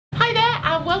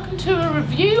welcome to a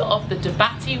review of the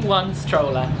Dubatti One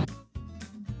Stroller.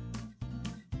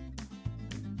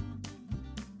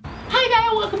 Hi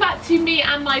there, welcome back to me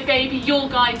and my baby, your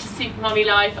guide to Super Mummy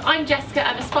life. I'm Jessica,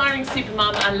 an aspiring super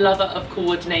mum and lover of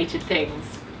coordinated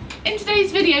things. In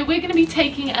today's video, we're going to be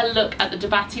taking a look at the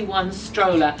Dubatti One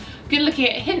Stroller. We're going to be looking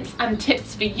at hints and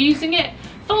tips for using it,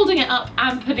 folding it up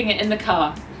and putting it in the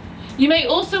car. You may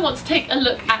also want to take a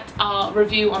look at our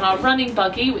review on our running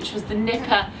buggy, which was the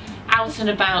Nipper Out and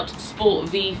About Sport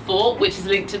V4, which is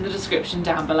linked in the description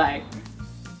down below.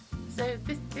 So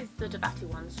this is the Dubatti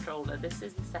One Stroller. This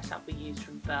is the setup we used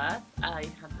from birth.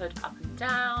 You have hood up and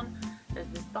down. There's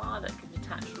this bar that can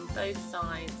detach from both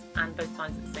sides and both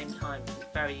sides at the same time, which is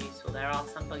very useful. There are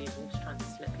some buggies when you're trying to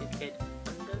slip your kid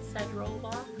under said roll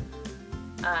bar.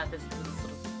 There's a little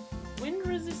sort of wind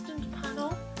resistant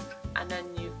panel, and then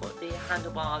you've got the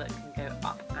handlebar that can go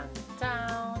up and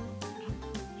down.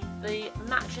 The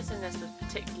mattress in this was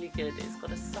particularly good. It's got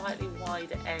a slightly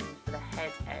wider end for the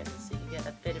head end, so you get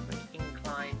a bit of an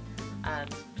incline.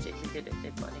 Particularly good if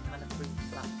they've got any kind of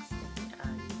reflux in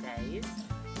the early days.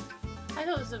 I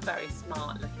thought it was a very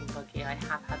smart looking buggy. I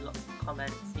have had lots of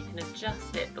comments. You can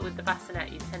adjust it, but with the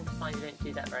bassinet you tend to find you don't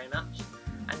do that very much,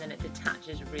 and then it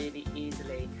detaches really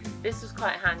easily. This was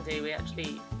quite handy. We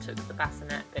actually took the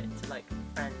bassinet bit to like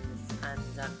friends,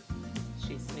 and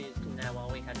she snoozed in there while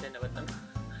we had dinner with them.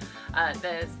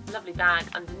 There's a lovely bag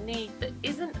underneath that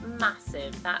isn't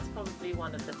massive. That's probably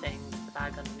one of the things, the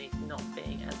bag underneath not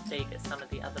being as big as some of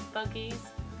the other buggies.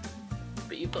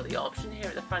 But you've got the option here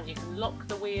at the front, you can lock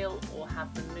the wheel or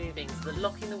have them moving. So the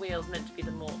locking the wheel is meant to be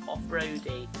the more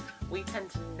off-roady. We tend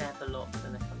to never lock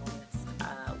them, if I'm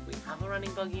honest. We have a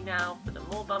running buggy now for the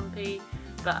more bumpy,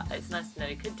 but it's nice to know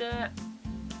you could do it.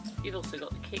 You've also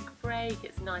got the kick brake.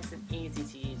 It's nice and easy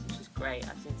to use, which is great.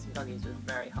 I've seen some buggies with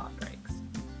very hard brakes.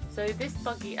 So this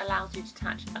buggy allows you to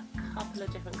attach a couple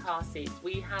of different car seats.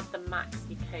 We had the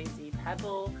Maxi Cozy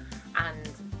Pebble, and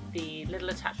the little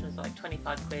attachments are like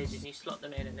 25 quid, and you slot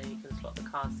them in and then you can slot the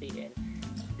car seat in.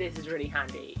 This is really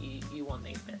handy. You want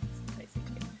these bits,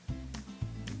 basically.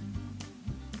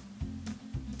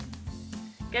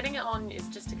 Getting it on is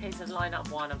just a case of line up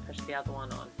one and push the other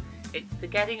one on. It's the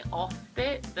getting off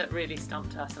bit that really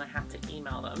stumped us, and I had to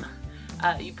email them.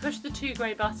 You push the two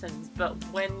grey buttons, but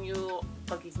when your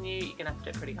buggy's new, you're going to have to do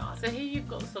it pretty hard. So here you've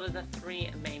got sort of the three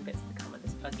main bits that come with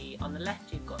this buggy. On the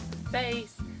left you've got the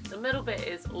base, the middle bit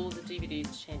is all the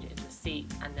DVDs to change it into a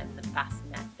seat, and then the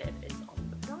bassinet bit is on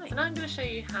the right. And I'm going to show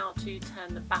you how to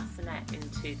turn the bassinet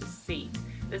into the seat.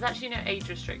 There's actually no age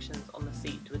restrictions on the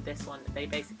seat with this one. They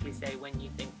basically say when you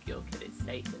think your kid is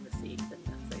safe in the seat, then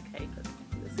that's okay for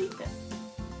the seat bit.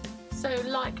 So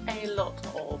like a lot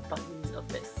of buggies of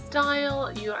this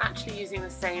style, you're actually using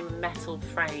the same metal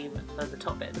frame for the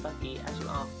top bit of the buggy as you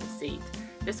are for the seat.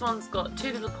 This one's got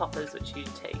two little poppers which you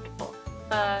take off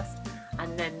first,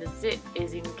 and then the zip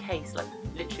is encased, like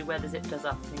literally where the zip does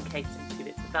up is encased in two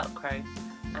bits of Velcro,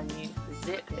 and you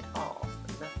zip it off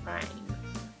the frame.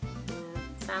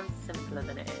 Sounds simpler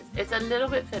than it is. It's a little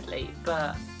bit fiddly,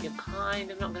 but you're kind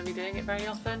of not going to be doing it very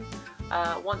often.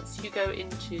 Once you go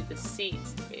into the seat,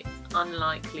 it's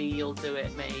unlikely you'll do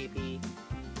it maybe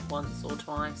once or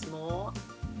twice more.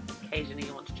 Occasionally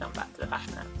you want to jump back to the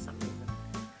bassinet for some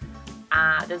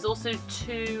reason. There's also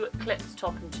two clips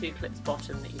top and two clips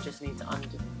bottom that you just need to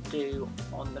undo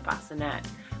on the bassinet,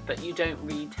 but you don't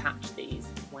reattach these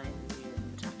when you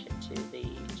attach it to the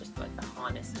just like the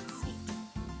harness seat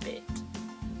bit.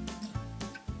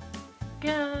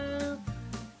 Go!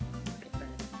 Get rid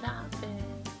of that bit.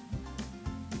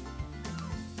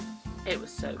 It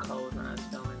was so cold when I was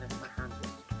filming this, my hands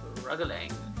were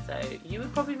struggling. So you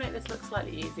would probably make this look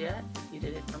slightly easier if you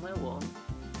did it somewhere warm,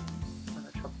 on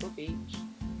a tropical beach,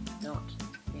 not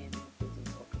in freezing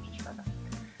cold British weather.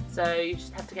 So you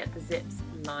just have to get the zips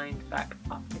lined back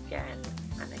up again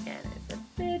and again. It's a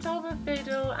bit of a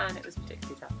fiddle, and it was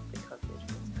particularly tough because it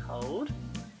was cold.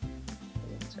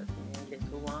 It took me a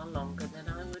little while longer than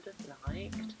I would have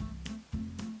liked.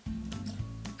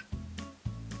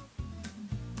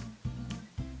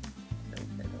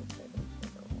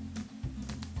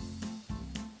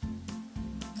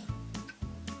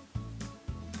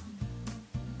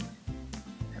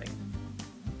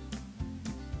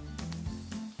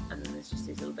 And then there's just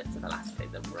these little bits of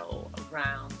elastic that roll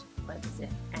around where the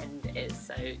zip end is,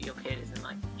 so your kid isn't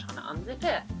like trying to unzip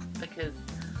it, because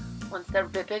once they're a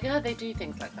bit bigger they do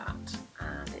things like that,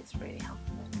 and it's really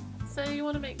helpful. So you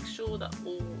want to make sure that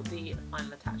all the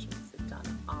final attachments are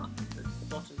done up. The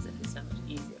bottom zip is so much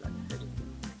easier, like the hood.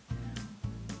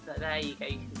 So there you go,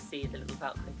 you can see the little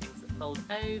Velcro things that fold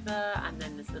over, and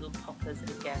then there's little poppers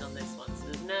again on this one. So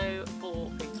there's no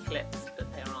 4-finger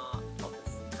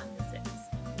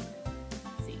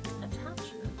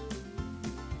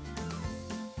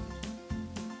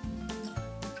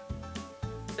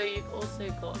So you've also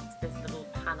got this little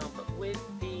panel, but with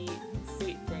the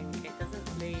seat thing, it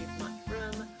doesn't leave much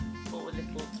room for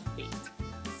little feet.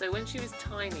 So when she was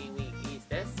tiny, we used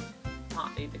this,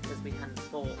 partly because we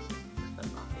hadn't bought the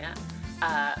foot bath yet,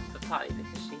 but partly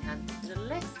because she had little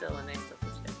legs still and they still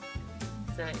pushed it.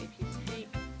 So if you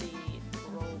take the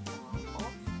roll bar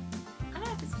off, I don't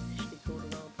know if it's officially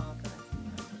called a roll bar, but I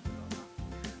think that's a roll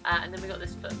bar. And then we got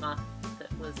this foot mat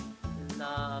that was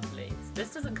lovely. So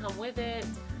this doesn't come with it,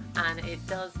 and it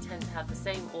does tend to have the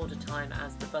same order time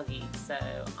as the buggy, so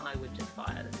I would just buy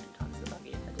it at the same time as the buggy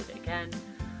if I did it again.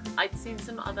 I'd seen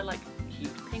some other like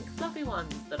cute pink fluffy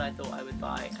ones that I thought I would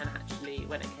buy, and actually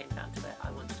when it came down to it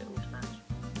I wanted it all to match.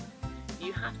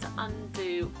 You have to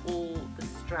undo all the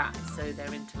straps so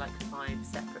they're into like 5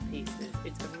 separate pieces.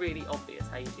 It's really obvious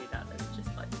how you do that. There's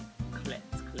just like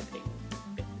clips, clipping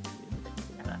bits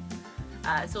together.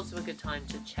 It's also a good time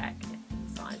to check if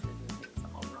the sizes and things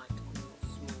are right on your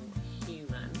small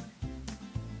human.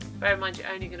 Bear in mind you're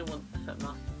only going to want the foot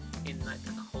mat in like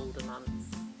the colder months.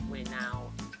 We're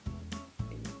now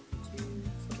into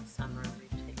sort of summer and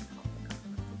we've taken off a couple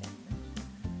of months again.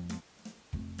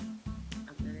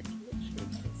 And then it's literally a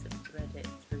case of thread it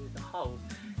through the hole.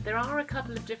 There are a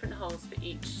couple of different holes for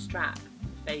each strap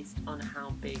based on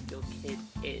how big your kid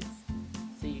is.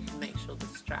 So you can make sure the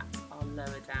straps are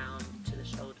lower down to the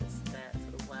shoulders so they're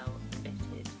sort of well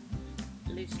fitted.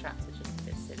 Loose straps are just a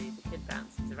bit silly. The kid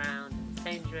bounces around, it's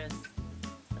dangerous.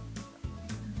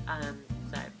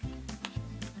 So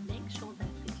make sure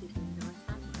they're fitted in nice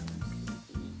and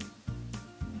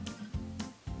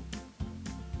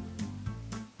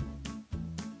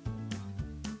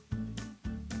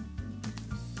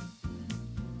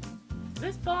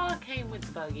This bar came with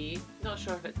the buggy, not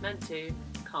sure if it's meant to,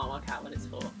 can't work out what it's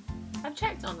for. I've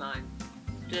checked online,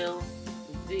 still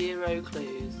 0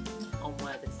 clues on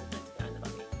where this is meant to go in the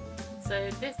buggy. So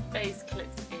this base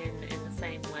clips in the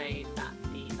same way that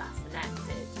the bassinet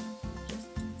did, just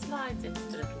slides into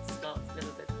the little slots, a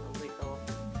little bit of a wiggle,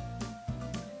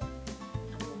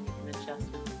 and then you can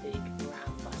adjust with the big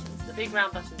round buttons. The big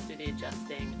round buttons do the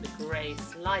adjusting, the grey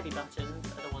slidey buttons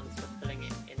are the ones for pulling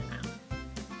it in and out.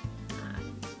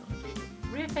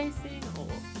 Rear facing or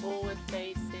forward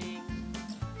facing.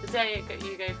 The day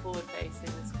you go forward facing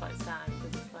is quite sad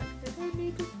because it's like they don't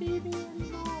need to see me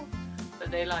anymore. But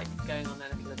they like going on their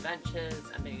little adventures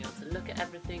and being able to look at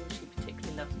everything. She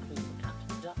particularly loves pointing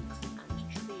out ducks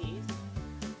and trees.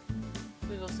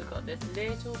 We've also got this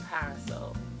little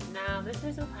parasol. Now this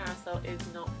little parasol is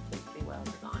not particularly well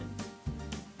designed.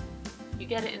 You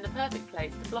get it in the perfect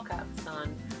place to block out the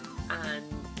sun, and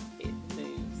it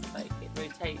moves, like it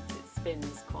rotates, it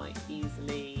spins quite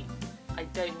easily. I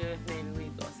don't know if maybe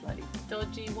we've got a slightly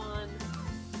dodgy one,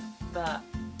 but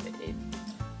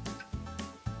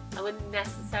I wouldn't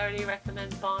necessarily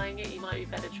recommend buying it. You might be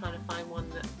better trying to find one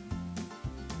that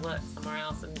works somewhere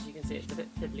else, and as you can see it's a bit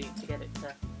fiddly to get it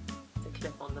to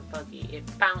clip on the buggy. It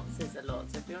bounces a lot,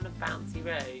 so if you're on a bouncy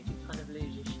road you kind of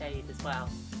lose your shade as well.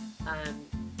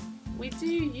 We do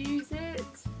use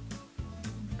it,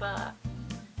 but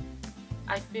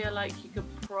I feel like you could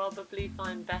probably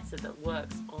find better that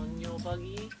works on your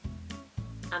buggy,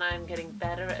 and I'm getting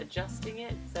better at adjusting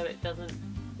it so it doesn't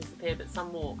disappear, but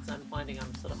some walks I'm finding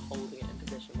I'm sort of holding it in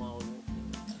position while we're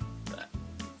walking, but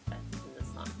it's better than the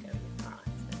sun going in our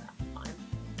eyes, so that's fine.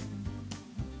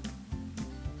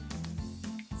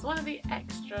 So one of the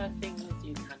extra things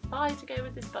you can buy to go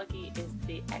with this buggy is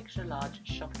the extra large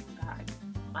shopping bag.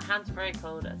 My hands are very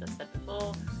cold, as I've said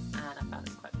before, and I found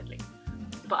it's quite fiddly.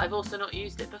 But I've also not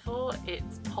used it before.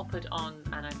 It's poppered on,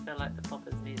 and I feel like the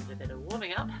poppers needed a bit of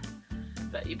warming up.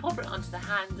 But you pop it onto the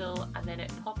handle, and then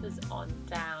it poppers on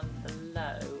down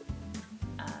below,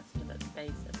 sort of at the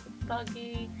base of the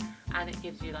buggy, and it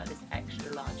gives you like this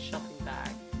extra large shopping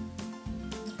bag.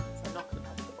 So I'm not going to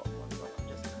pop the bottom one, but I'm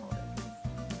just going to hold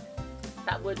it.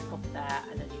 That would pop there,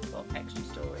 and then you've got extra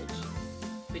storage,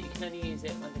 but you can only use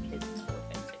it when the kids are forward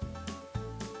facing.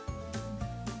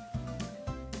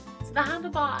 So the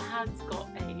handlebar has got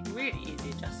a really easy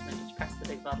adjustment. You just press the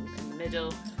big button in the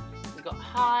middle. You've got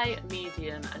high,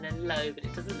 medium, and then low, but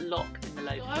it doesn't lock in the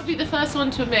low. So I'll be the first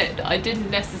one to admit that I didn't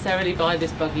necessarily buy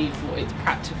this buggy for its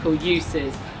practical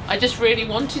uses. I just really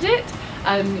wanted it,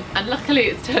 and luckily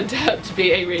it's turned out to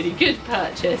be a really good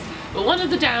purchase. But one of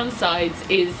the downsides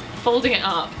is folding it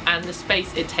up and the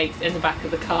space it takes in the back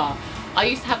of the car. I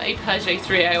used to have a Peugeot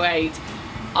 308.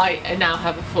 I now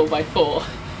have a 4x4.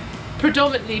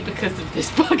 Predominantly because of this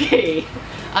buggy.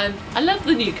 I love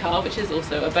the new car, which is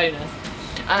also a bonus.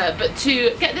 But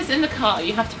to get this in the car,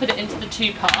 you have to put it into the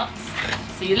 2 parts.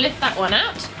 So you lift that one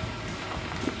out,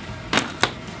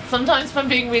 Sometimes if I'm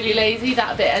being really lazy,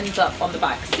 that bit ends up on the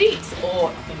back seat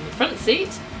or in the front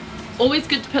seat. Always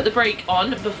good to put the brake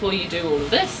on before you do all of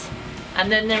this. And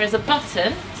then there is a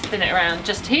button, spin it around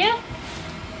just here,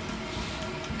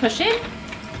 push in,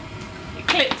 it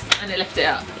clicks and it lifts it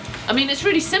up. I mean, it's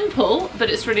really simple, but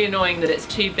it's really annoying that it's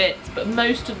 2 bits, but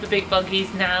most of the big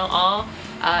buggies now are.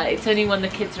 It's only when the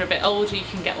kids are a bit older you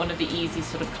can get one of the easy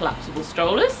sort of collapsible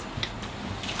strollers.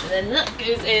 And then that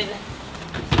goes in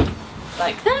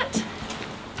like that.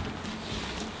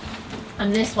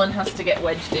 And this one has to get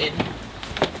wedged in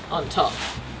on top.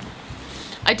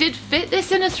 I did fit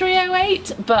this in a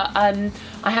 308, but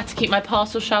I had to keep my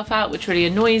parcel shelf out, which really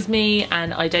annoys me,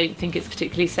 and I don't think it's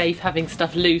particularly safe having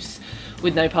stuff loose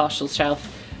with no parcel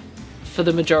shelf for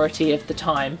the majority of the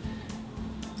time.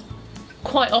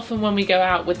 Quite often when we go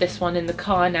out with this one in the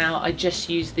car now, I just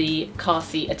use the car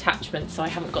seat attachment, so I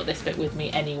haven't got this bit with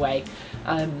me anyway.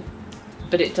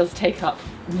 But it does take up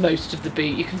most of the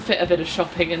boot. You can fit a bit of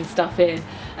shopping and stuff in,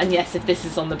 and yes, if this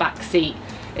is on the back seat,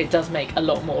 it does make a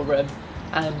lot more room.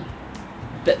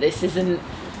 But this isn't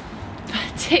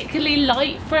particularly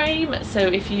light frame, so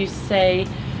if you say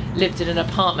lived in an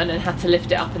apartment and had to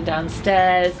lift it up and down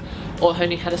stairs, or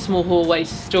only had a small hallway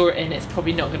to store it in, it's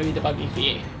probably not going to be the buggy for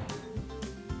you.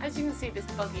 As you can see, this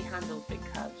buggy handles big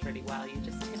curves really well. You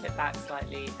just tip it back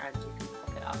slightly and you can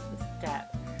pop it up the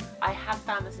step. I have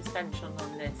found the suspension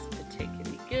on this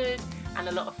particularly good, and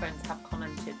a lot of friends have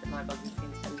commented that my buggy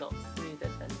seems a lot smoother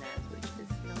than theirs, which is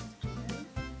nice to know.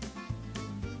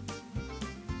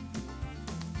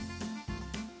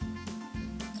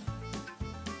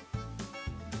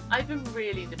 I've been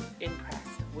really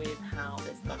impressed with how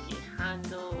this buggy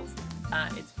handles.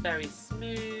 It's very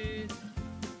smooth.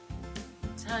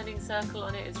 Turning circle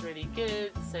on it is really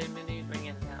good, so manoeuvring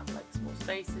in and out of like small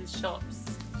spaces, shops.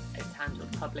 It's handled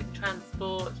public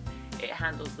transport. It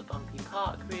handles the bumpy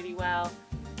park really well,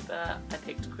 but I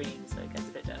picked cream, so it gets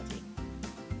a bit dirty.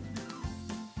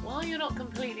 While you're not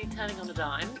completely turning on a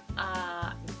dime,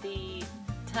 the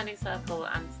turning circle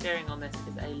and steering on this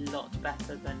is a lot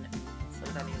better than sort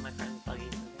of any of my friends'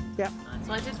 buggies. Yeah.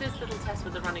 So I did this little test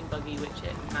with the running buggy, which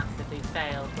it massively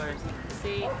failed, whereas you can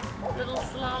see a little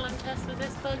slalom test with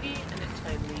this buggy and it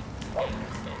totally nailed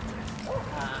it.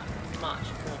 Much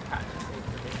more practical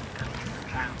for being out and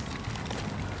about.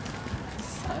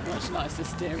 So much nicer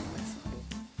steering this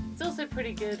way. It's also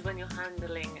pretty good when you're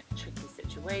handling tricky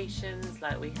situations,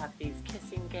 like we have these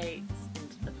kissing gates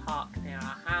into the park near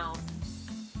our house,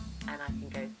 and I can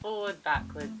go forward,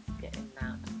 backwards, get in and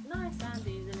out nice and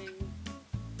easily.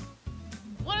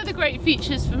 One of the great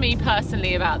features for me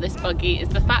personally about this buggy is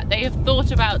the fact they have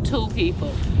thought about tall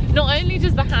people. Not only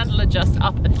does the handle adjust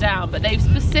up and down, but they've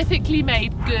specifically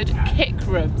made good kick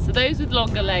room, so those with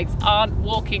longer legs aren't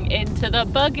walking into the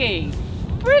buggy.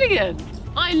 Brilliant!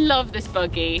 I love this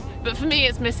buggy, but for me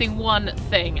it's missing one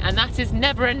thing, and that is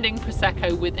never-ending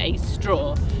Prosecco with a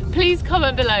straw. Please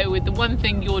comment below with the one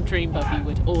thing your dream buggy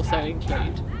would also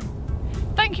include.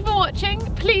 Thank you for watching.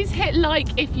 Please hit like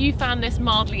if you found this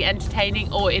mildly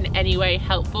entertaining or in any way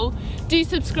helpful. Do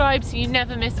subscribe so you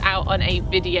never miss out on a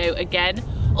video again.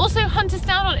 Also hunt us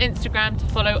down on Instagram to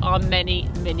follow our many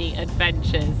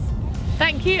adventures.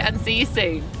 Thank you and see you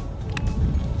soon.